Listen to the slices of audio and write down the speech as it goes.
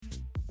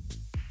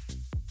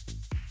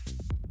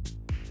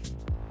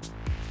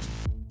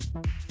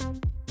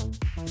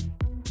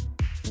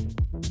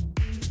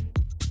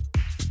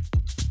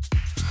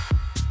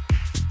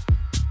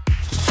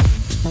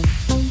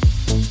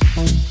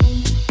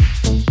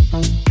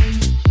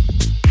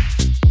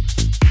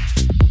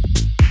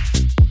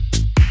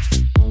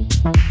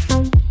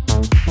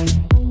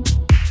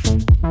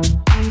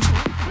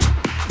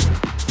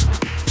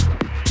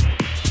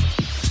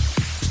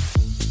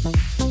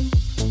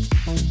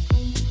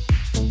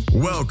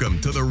Welcome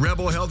to the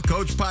Rebel Health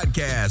Coach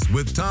Podcast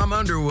with Tom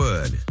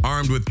Underwood.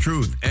 Armed with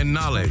truth and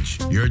knowledge,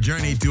 your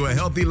journey to a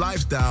healthy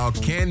lifestyle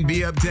can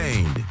be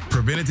obtained.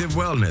 Preventative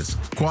wellness,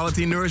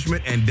 quality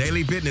nourishment, and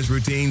daily fitness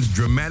routines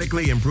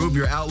dramatically improve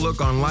your outlook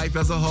on life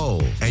as a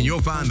whole. And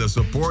you'll find the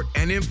support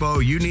and info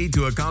you need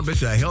to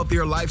accomplish a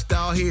healthier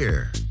lifestyle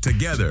here.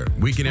 Together,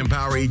 we can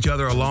empower each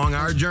other along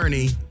our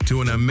journey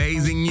to an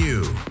amazing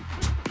you.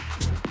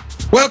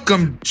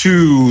 Welcome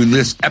to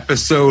this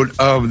episode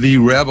of the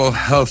Rebel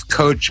Health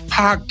Coach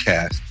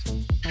Podcast.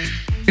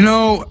 You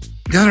know,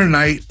 the other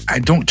night, I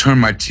don't turn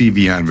my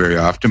TV on very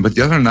often, but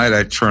the other night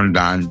I turned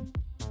on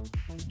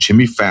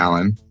Jimmy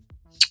Fallon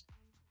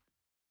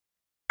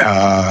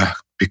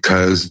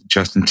because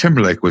Justin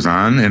Timberlake was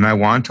on and I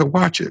wanted to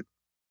watch it.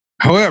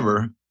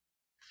 However,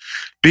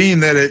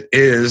 being that it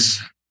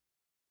is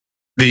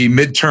the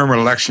midterm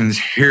elections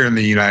here in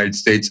the United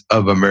States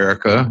of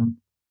America,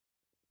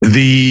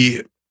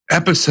 the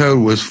episode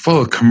was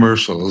full of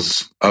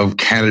commercials of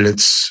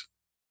candidates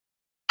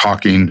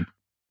talking,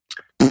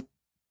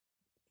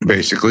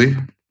 basically.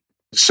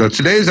 So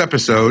today's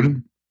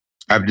episode,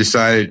 I've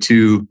decided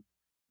to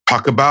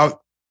talk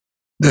about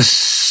the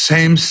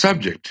same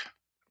subject,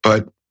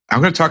 but I'm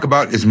going to talk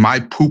about, is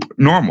my poop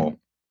normal?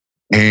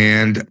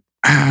 And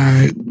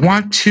I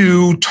want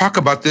to talk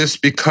about this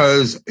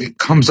because it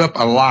comes up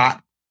a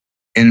lot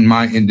in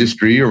my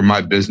industry or my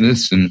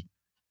business, and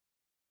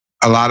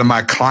a lot of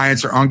my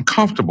clients are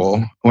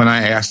uncomfortable when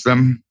I ask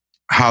them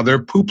how their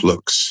poop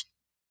looks.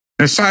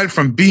 And aside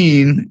from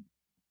being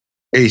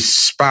a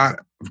spot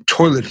of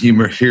toilet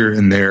humor here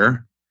and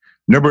there,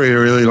 nobody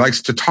really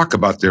likes to talk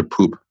about their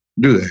poop,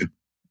 do they?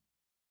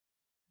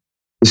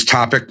 This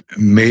topic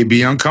may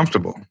be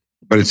uncomfortable,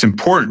 but it's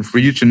important for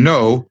you to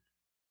know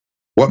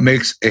what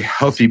makes a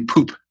healthy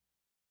poop,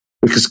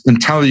 because it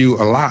can tell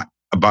you a lot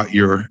about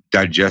your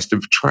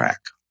digestive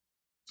tract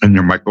and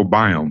your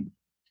microbiome.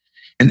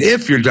 And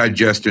if your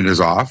digestion is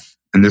off,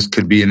 and this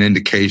could be an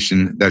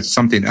indication that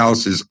something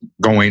else is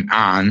going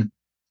on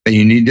that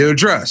you need to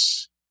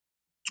address.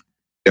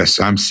 Yes,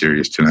 I'm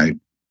serious tonight.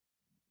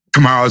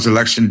 Tomorrow is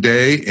election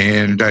day,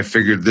 and I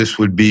figured this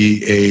would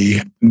be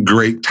a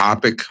great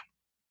topic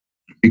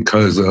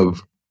because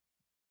of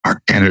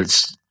our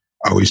candidates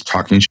always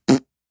talking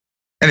shit.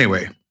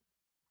 Anyway,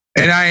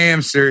 and I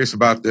am serious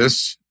about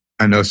this.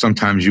 I know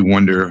sometimes you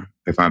wonder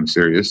if I'm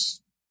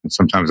serious, and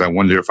sometimes I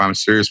wonder if I'm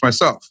serious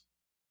myself.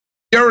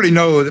 You already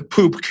know that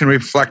poop can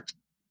reflect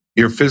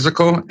your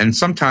physical and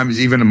sometimes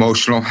even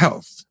emotional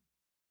health.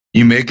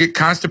 You may get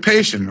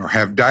constipation or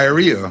have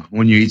diarrhea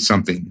when you eat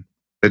something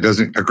that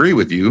doesn't agree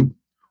with you,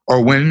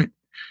 or when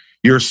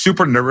you're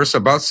super nervous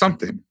about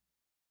something.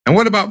 And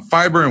what about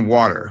fiber and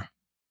water?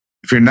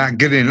 If you're not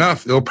getting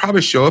enough, it'll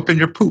probably show up in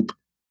your poop.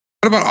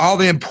 What about all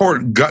the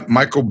important gut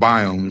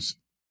microbiomes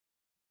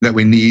that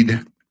we need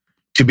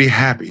to be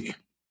happy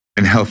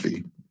and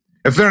healthy?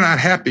 If they're not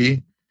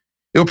happy,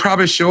 it'll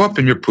probably show up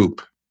in your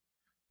poop.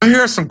 Here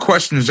are some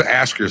questions to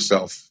ask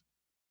yourself.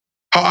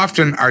 How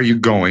often are you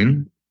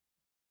going?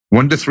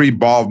 1 to 3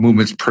 bowel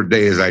movements per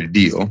day is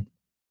ideal.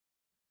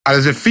 How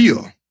does it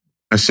feel?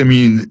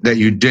 Assuming that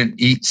you didn't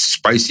eat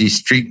spicy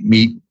street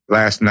meat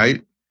last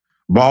night,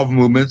 bowel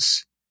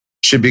movements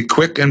should be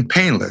quick and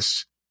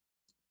painless.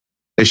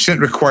 They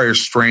shouldn't require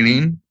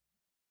straining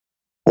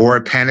or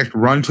a panicked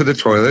run to the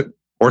toilet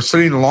or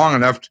sitting long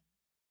enough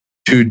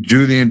to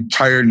do the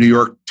entire New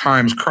York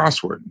Times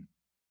crossword.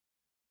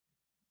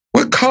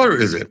 What color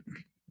is it?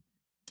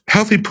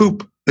 Healthy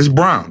poop is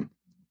brown.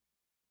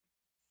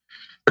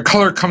 The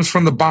color comes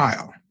from the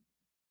bile,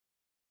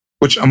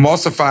 which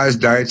emulsifies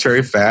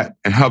dietary fat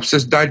and helps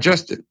us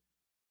digest it.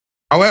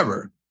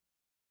 However,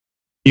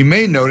 you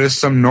may notice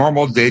some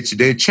normal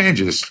day-to-day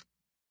changes,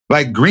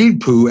 like green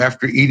poo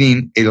after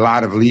eating a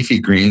lot of leafy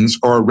greens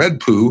or red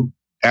poo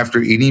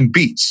after eating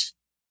beets.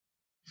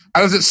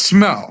 How does it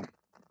smell?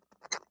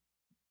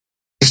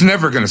 It's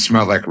never going to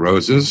smell like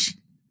roses,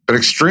 but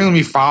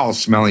extremely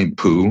foul-smelling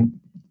poo,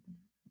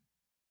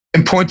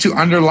 and point to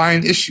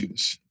underlying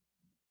issues.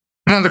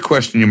 Another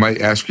question you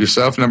might ask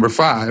yourself, number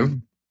 5,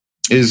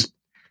 is,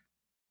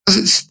 does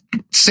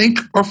it sink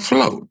or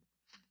float?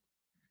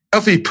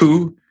 Healthy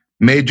poo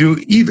may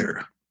do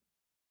either,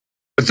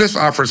 but this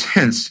offers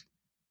hints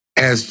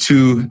as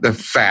to the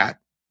fat,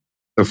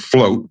 the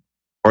float,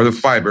 or the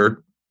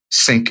fiber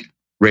sink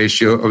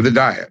ratio of the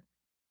diet.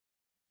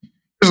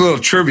 Here's a little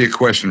trivia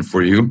question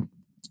for you.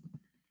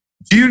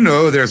 Do you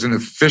know there's an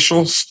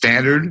official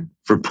standard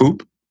for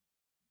poop?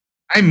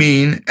 I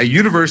mean, a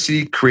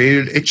university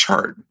created a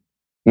chart,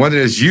 one that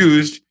is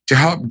used to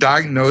help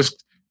diagnose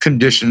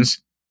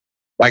conditions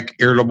like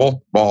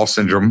irritable bowel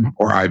syndrome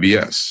or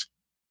IBS.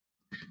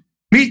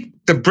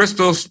 Meet the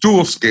Bristol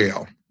Stool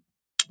Scale.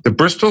 The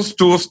Bristol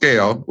Stool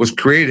Scale was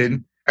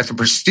created at the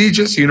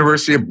prestigious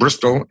University of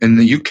Bristol in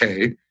the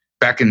UK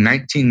back in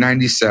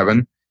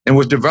 1997 and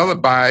was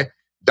developed by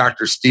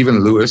Dr.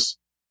 Stephen Lewis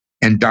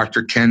and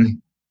Dr.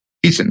 Ken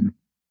Heaton.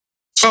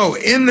 So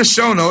in the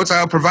show notes,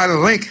 I'll provide a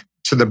link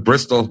to the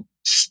Bristol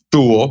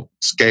Stool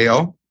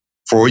Scale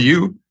for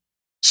you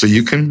so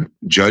you can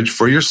judge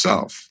for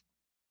yourself.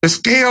 The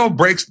scale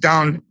breaks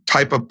down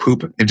type of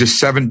poop into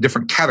 7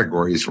 different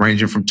categories,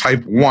 ranging from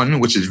type 1,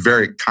 which is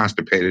very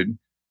constipated,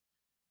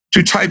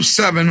 to type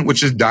 7,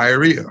 which is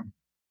diarrhea.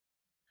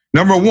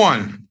 Number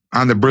 1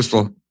 on the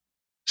Bristol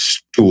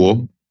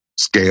stool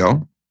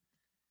scale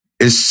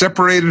is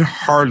separated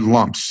hard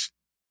lumps,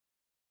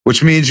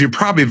 which means you're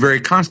probably very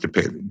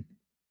constipated.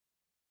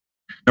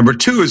 Number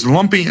 2 is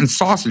lumpy and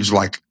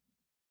sausage-like,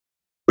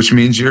 which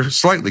means you're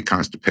slightly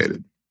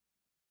constipated,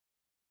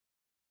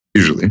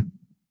 usually.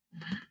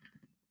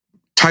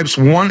 Types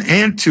 1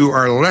 and 2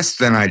 are less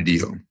than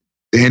ideal.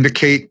 They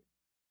indicate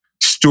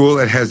stool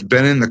that has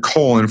been in the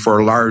colon for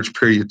a large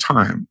period of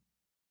time.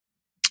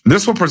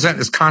 This will present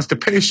as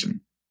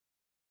constipation,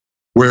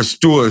 where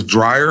stool is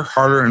drier,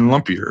 harder, and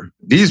lumpier.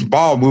 These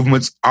bowel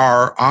movements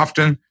are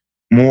often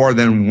more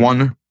than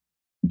 1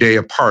 day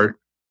apart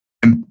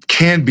and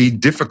can be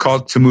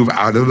difficult to move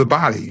out of the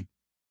body.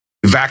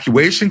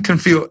 Evacuation can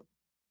feel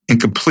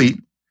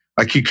incomplete,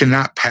 like you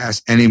cannot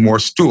pass any more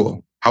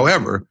stool.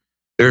 However,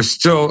 there's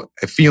still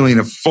a feeling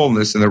of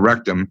fullness in the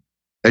rectum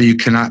that you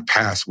cannot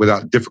pass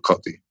without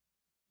difficulty.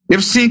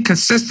 If seen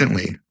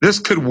consistently, this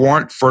could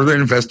warrant further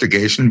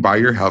investigation by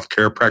your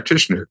healthcare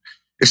practitioner,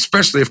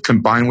 especially if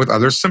combined with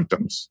other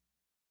symptoms.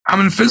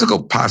 Common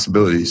physical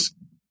possibilities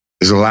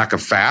is a lack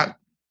of fat,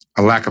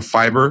 a lack of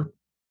fiber,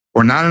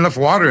 or not enough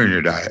water in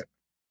your diet.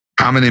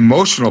 Common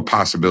emotional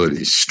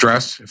possibilities,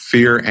 stress,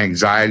 fear,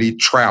 anxiety,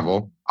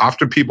 travel.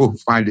 Often people who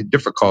find it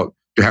difficult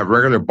to have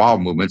regular bowel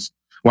movements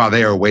while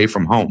they are away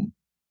from home.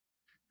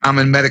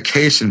 Common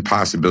medication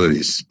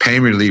possibilities,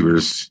 pain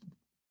relievers,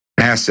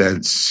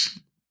 NSAIDs,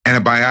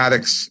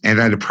 antibiotics,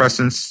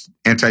 antidepressants,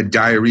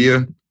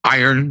 anti-diarrhea,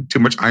 iron, too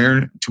much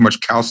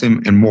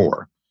calcium, and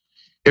more.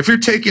 If you're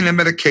taking a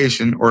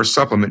medication or a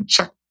supplement,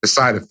 check the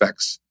side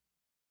effects.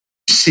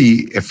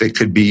 See if they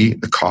could be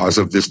the cause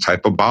of this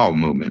type of bowel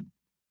movement.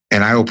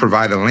 And I will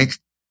provide a link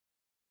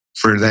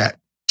for that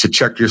to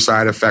check your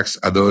side effects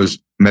of those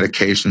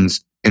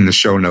medications in the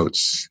show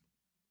notes.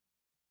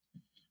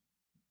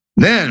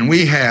 Then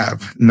we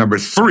have number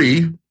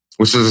 3,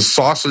 which is a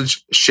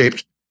sausage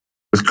shaped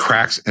with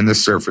cracks in the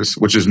surface,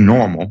 which is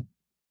normal.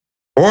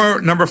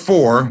 Or number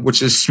 4,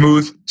 which is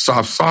smooth,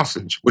 soft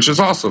sausage, which is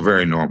also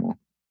very normal.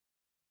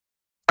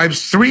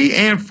 Types 3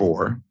 and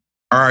 4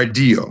 are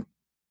ideal.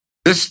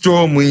 This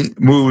stool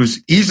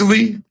moves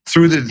easily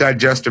through the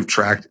digestive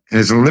tract and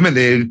is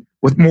eliminated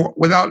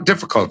without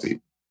difficulty.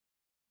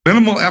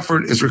 Minimal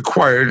effort is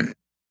required,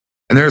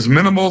 and there is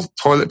minimal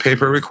toilet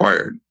paper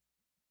required.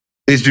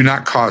 These do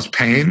not cause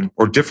pain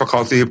or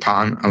difficulty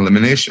upon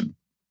elimination.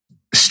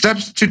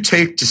 Steps to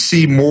take to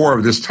see more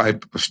of this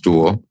type of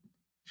stool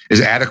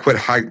is adequate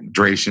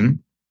hydration,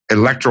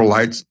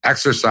 electrolytes,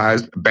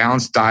 exercise, a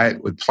balanced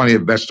diet with plenty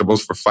of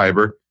vegetables for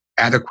fiber,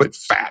 adequate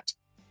fat,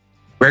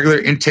 regular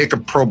intake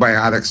of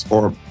probiotics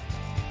or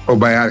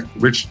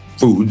probiotic-rich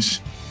foods,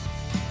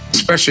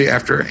 especially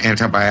after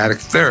antibiotic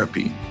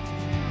therapy.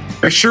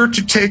 Make sure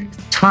to take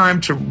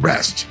time to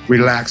rest,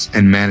 relax,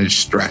 and manage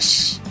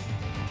stress,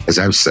 as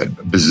I've said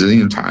a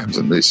bazillion times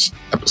in these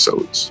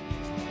episodes.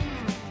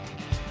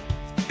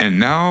 And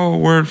now a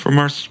word from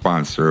our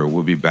sponsor.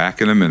 We'll be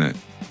back in a minute.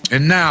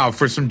 And now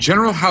for some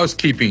general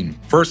housekeeping.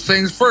 First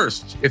things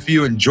first, if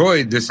you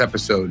enjoyed this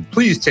episode,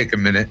 please take a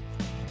minute,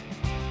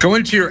 go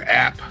into your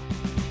app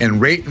and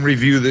rate and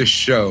review this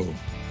show.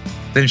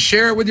 Then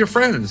share it with your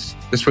friends.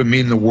 This would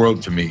mean the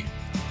world to me.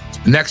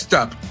 Next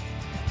up,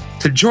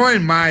 to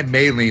join my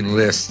mailing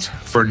list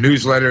for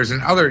newsletters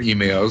and other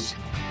emails,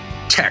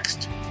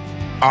 text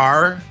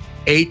RHCP,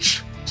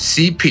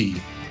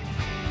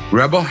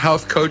 Rebel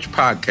Health Coach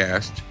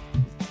Podcast,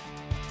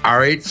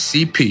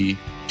 RHCP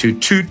to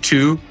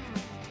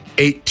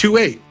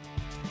 22828.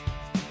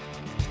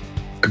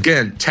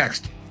 Again,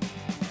 text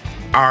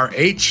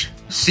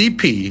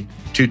RHCP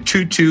to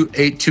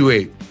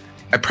 22828.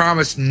 I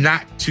promise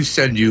not to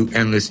send you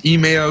endless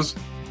emails.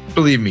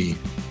 Believe me,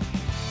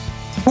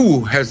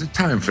 who has the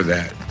time for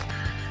that?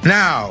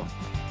 Now,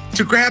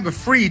 to grab a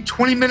free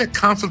 20-minute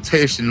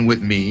consultation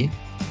with me,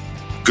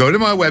 go to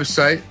my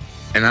website,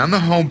 and on the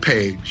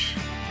homepage,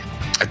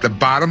 at the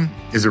bottom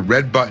is a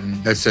red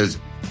button that says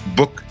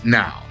Book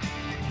Now.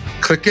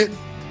 Click it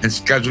and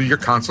schedule your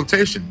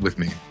consultation with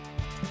me.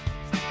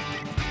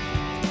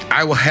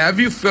 I will have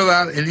you fill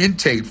out an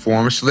intake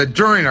form so that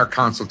during our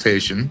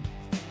consultation,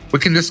 we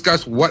can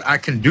discuss what I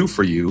can do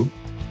for you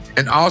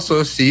and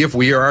also see if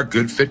we are a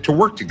good fit to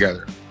work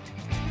together.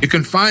 You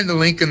can find the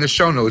link in the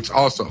show notes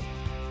also.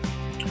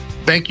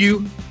 Thank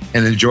you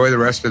and enjoy the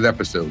rest of the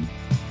episode.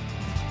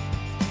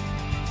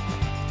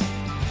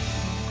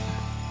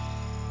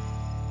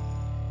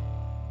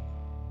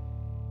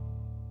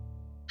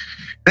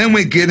 Then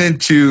we get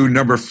into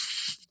number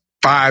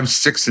 5,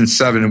 6, and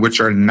 7, which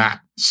are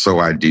not so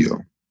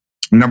ideal.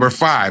 Number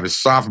 5 is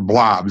soft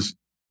blobs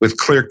with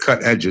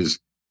clear-cut edges.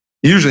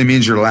 Usually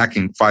means you're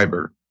lacking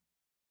fiber.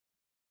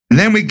 And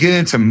then we get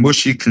into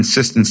mushy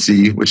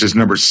consistency, which is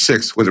number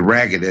 6, with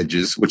ragged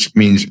edges, which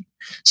means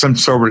some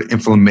sort of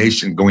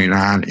inflammation going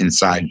on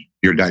inside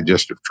your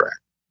digestive tract.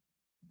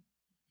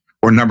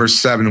 Or number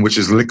 7, which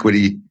is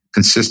liquidy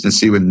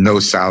consistency with no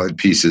solid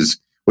pieces,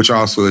 which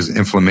also is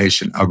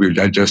inflammation of your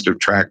digestive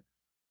tract.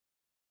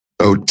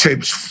 So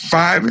tips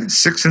 5,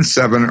 6, and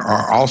 7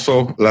 are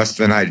also less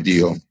than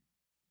ideal.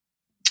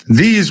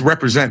 These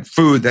represent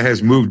food that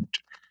has moved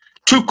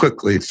too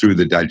quickly through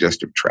the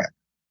digestive tract.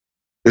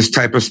 This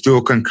type of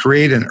stool can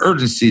create an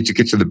urgency to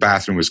get to the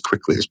bathroom as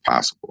quickly as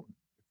possible.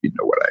 You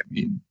know what I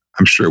mean.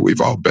 I'm sure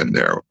we've all been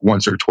there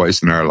once or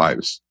twice in our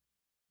lives.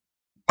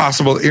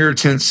 Possible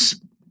irritants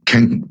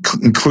can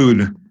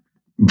include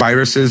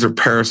viruses or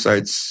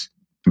parasites,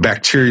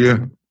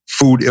 bacteria,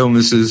 food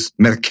illnesses,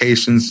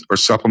 medications or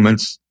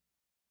supplements,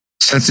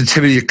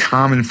 sensitivity to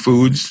common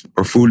foods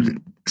or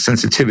food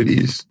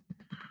sensitivities,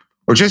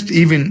 or just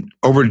even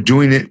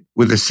overdoing it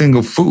with a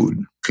single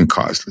food can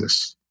cause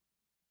this.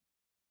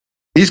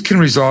 These can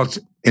result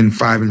in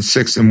 5 and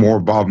 6 and more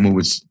bowel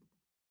movements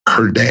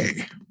per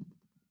day.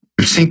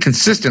 If seen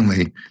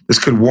consistently, this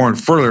could warrant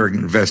further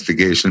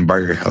investigation by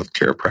your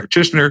healthcare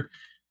practitioner,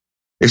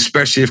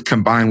 especially if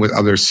combined with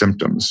other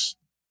symptoms.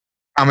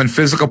 Common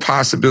physical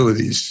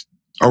possibilities.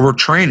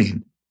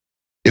 Overtraining.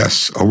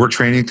 Yes,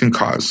 overtraining can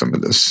cause some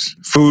of this.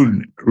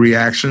 Food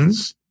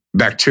reactions,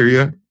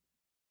 bacteria,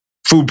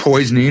 food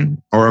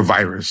poisoning, or a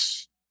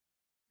virus.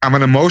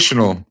 Common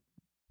emotional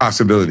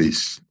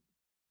possibilities.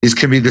 These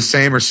can be the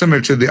same or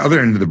similar to the other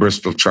end of the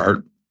Bristol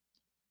chart,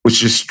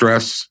 which is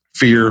stress,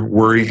 fear,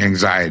 worry,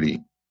 anxiety.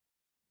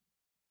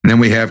 And then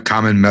we have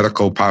common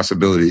medical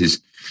possibilities.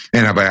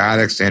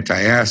 Antibiotics,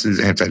 antacids,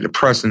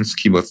 antidepressants,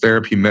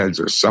 chemotherapy meds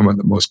are some of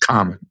the most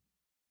common.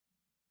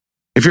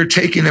 If you're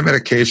taking a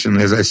medication,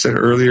 as I said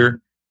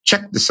earlier,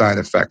 check the side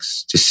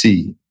effects to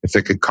see if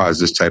it could cause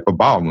this type of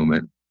bowel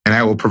movement. And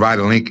I will provide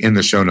a link in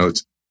the show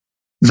notes.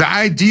 The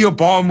ideal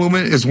bowel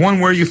movement is one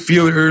where you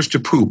feel the urge to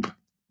poop.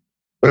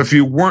 But if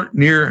you weren't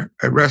near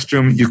a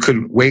restroom, you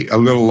could wait a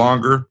little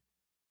longer.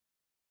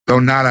 Though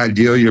not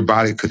ideal, your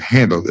body could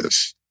handle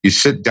this. You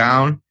sit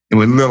down and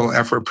with little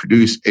effort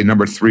produce a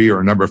number 3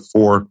 or number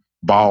 4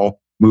 bowel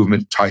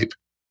movement type.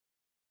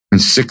 And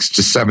 6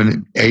 to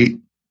 7, 8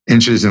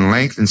 inches in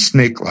length and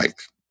snake-like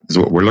is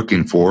what we're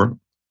looking for.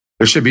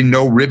 There should be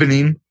no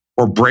ribboning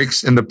or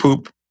breaks in the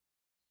poop.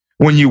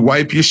 When you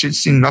wipe, you should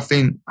see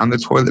nothing on the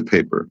toilet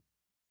paper.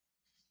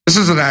 This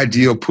is an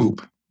ideal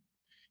poop.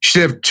 You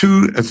should have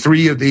 2 or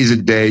 3 of these a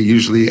day,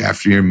 usually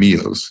after your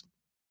meals.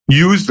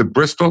 Use the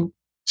Bristol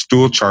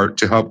stool chart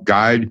to help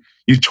guide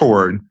you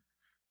toward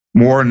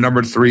more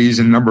number 3s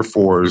and number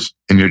 4s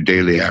in your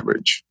daily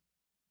average.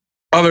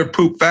 Other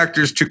poop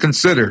factors to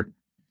consider.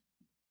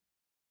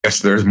 Yes,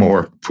 there's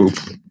more poop.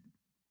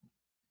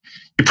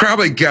 You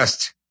probably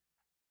guessed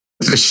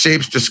the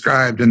shapes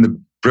described in the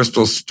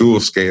Bristol stool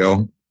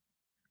scale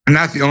are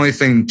not the only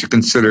thing to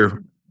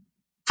consider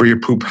for your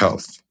poop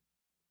health.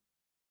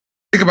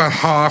 Think about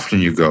how often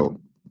you go.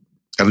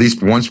 At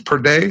least once per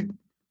day,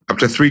 up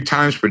to 3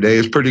 times per day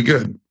is pretty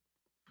good.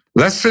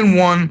 Less than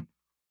 1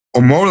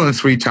 or more than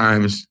 3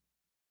 times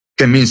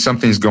can mean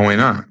something's going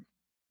on.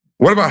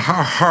 What about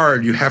how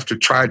hard you have to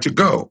try to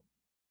go?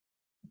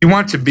 You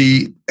want to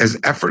be as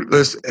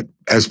effortless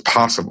as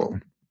possible.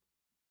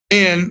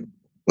 And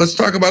let's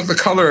talk about the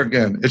color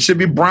again. It should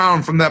be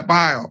brown from that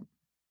bile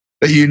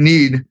that you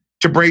need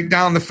to break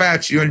down the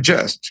fats you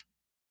ingest.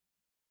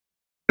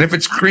 And if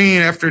it's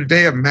green after a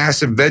day of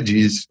massive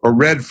veggies or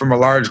red from a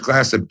large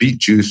glass of beet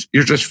juice,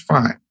 you're just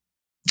fine.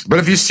 But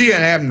if you see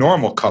an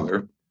abnormal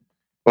color,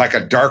 like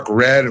a dark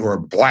red or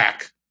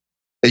black,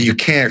 that you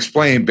can't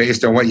explain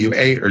based on what you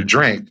ate or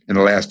drank in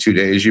the last 2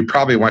 days, you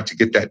probably want to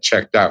get that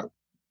checked out.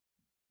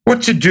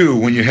 What to do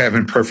when you have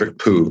imperfect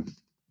poo?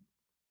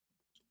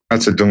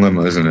 That's a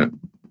dilemma, isn't it?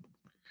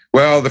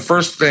 Well, the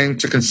first thing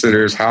to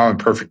consider is how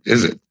imperfect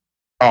is it?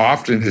 How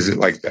often is it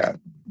like that?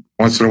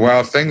 Once in a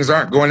while, things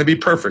aren't going to be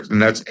perfect,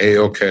 and that's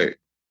A-okay.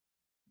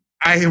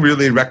 I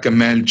really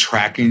recommend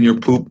tracking your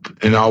poop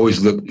and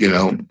always look,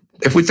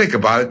 if we think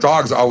about it,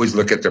 dogs always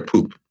look at their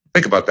poop.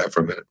 Think about that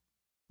for a minute.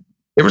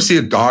 You ever see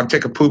a dog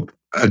take a poop?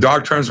 A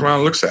dog turns around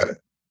and looks at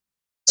it.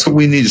 So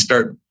we need to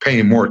start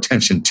paying more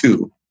attention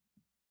to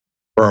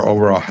for our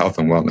overall health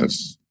and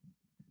wellness.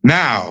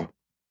 Now,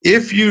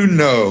 if you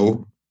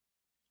know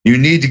you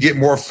need to get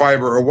more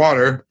fiber or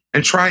water,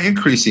 and try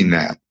increasing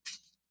that.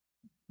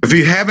 If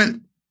you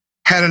haven't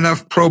had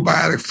enough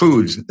probiotic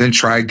foods, then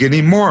try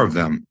getting more of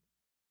them.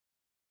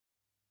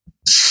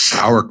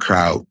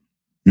 Sauerkraut.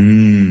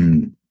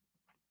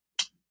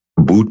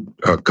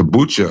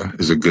 Kombucha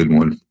is a good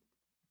one.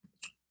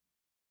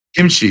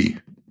 Kimchi.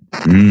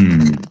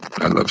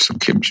 I love some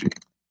kimchi.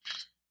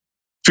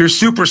 If you're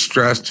super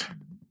stressed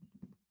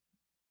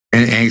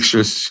and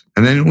anxious,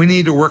 and then we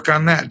need to work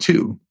on that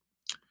too.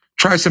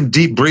 Try some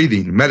deep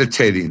breathing,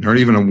 meditating, or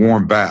even a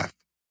warm bath.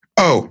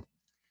 Oh,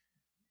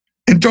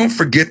 and don't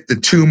forget the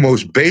 2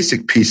 most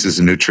basic pieces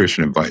of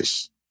nutrition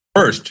advice.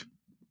 First,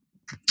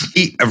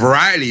 eat a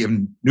variety of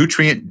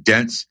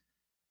nutrient-dense,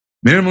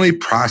 minimally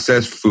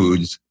processed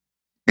foods,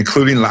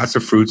 including lots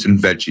of fruits and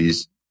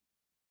veggies,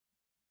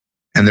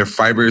 and their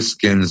fibrous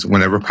skins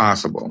whenever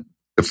possible.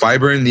 The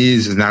fiber in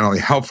these is not only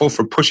helpful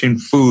for pushing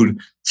food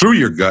through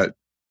your gut,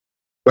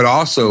 but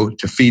also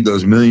to feed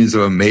those millions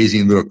of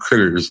amazing little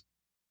critters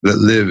that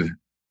live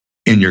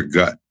in your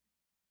gut,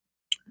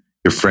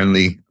 your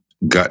friendly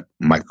gut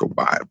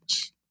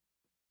microbiomes.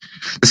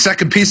 The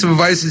second piece of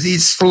advice is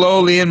eat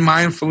slowly and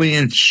mindfully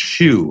and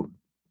chew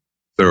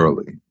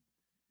thoroughly.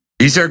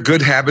 These are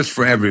good habits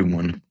for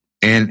everyone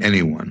and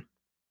anyone,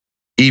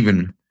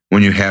 even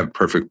when you have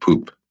perfect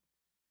poop.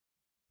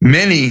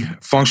 Many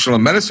functional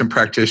medicine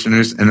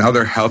practitioners and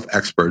other health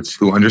experts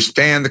who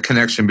understand the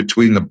connection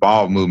between the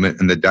bowel movement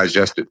and the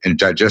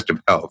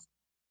digestive health.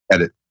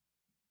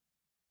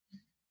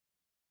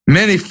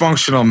 Many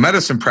functional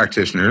medicine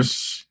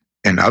practitioners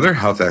and other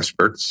health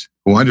experts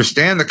who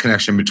understand the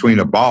connection between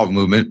a bowel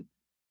movement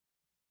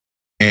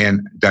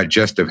and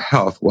digestive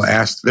health will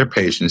ask their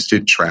patients to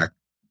track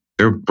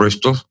their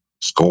Bristol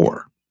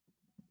score.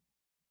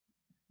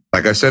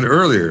 Like I said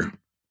earlier,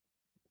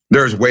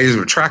 there's ways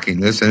of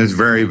tracking this, and it's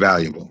very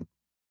valuable.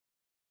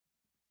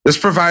 This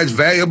provides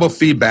valuable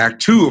feedback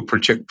to a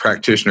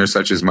practitioner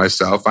such as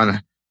myself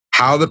on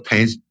how the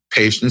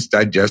patient's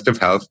digestive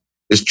health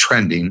is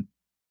trending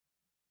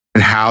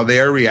and how they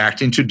are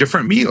reacting to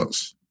different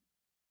meals.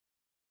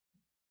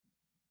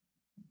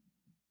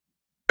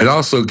 It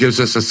also gives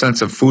us a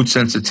sense of food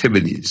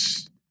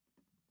sensitivities.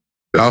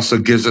 It also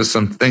gives us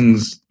some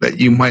things that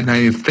you might not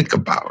even think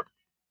about,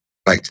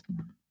 like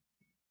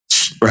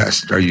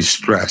stressed. Are you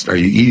stressed? Are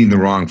you eating the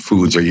wrong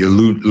foods? Are you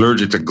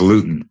allergic to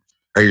gluten?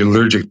 Are you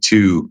allergic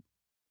to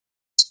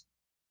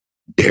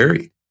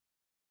dairy?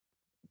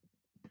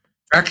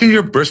 Tracking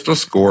your Bristol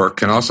score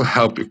can also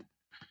help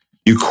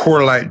you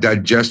correlate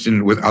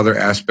digestion with other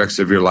aspects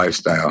of your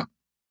lifestyle,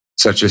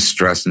 such as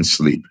stress and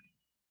sleep.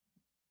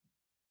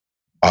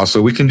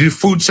 Also, we can do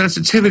food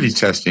sensitivity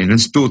testing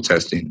and stool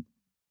testing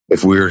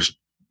if we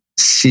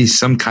see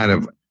some kind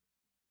of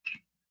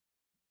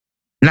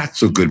not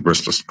so good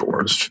Bristol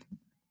scores.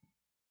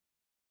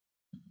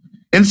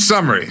 In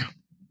summary,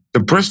 the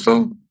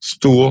Bristol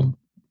stool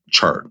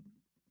chart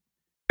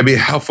can be a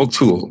helpful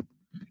tool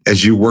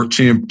as you work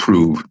to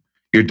improve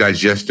your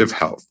digestive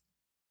health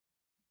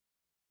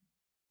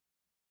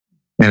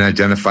and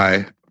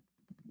identify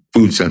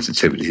food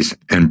sensitivities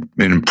and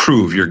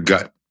improve your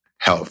gut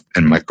health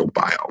and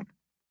microbiome.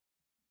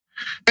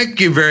 Thank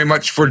you very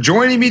much for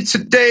joining me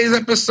today's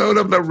episode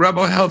of the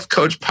Rebel Health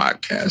Coach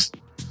Podcast.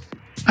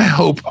 I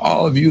hope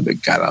all of you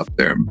that got out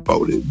there and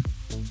voted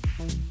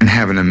and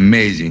have an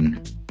amazing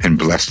and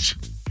blessed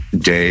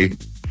day,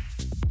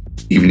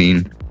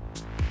 evening,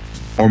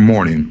 or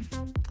morning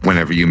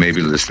whenever you may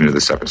be listening to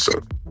this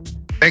episode.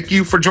 Thank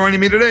you for joining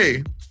me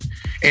today.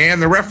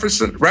 And the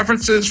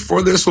references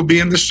for this will be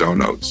in the show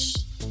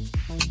notes.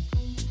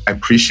 I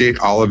appreciate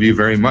all of you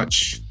very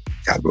much.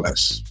 God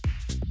bless.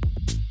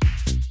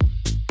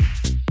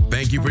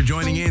 Thank you for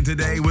joining in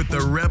today with the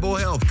Rebel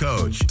Health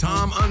Coach,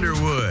 Tom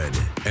Underwood.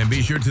 And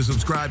be sure to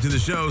subscribe to the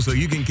show so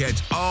you can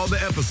catch all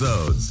the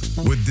episodes.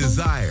 With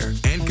desire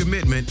and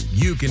commitment,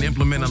 you can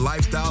implement a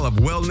lifestyle of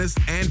wellness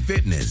and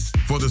fitness.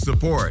 For the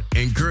support,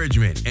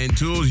 encouragement, and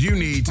tools you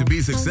need to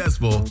be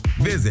successful,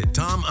 visit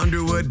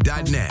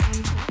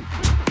tomunderwood.net.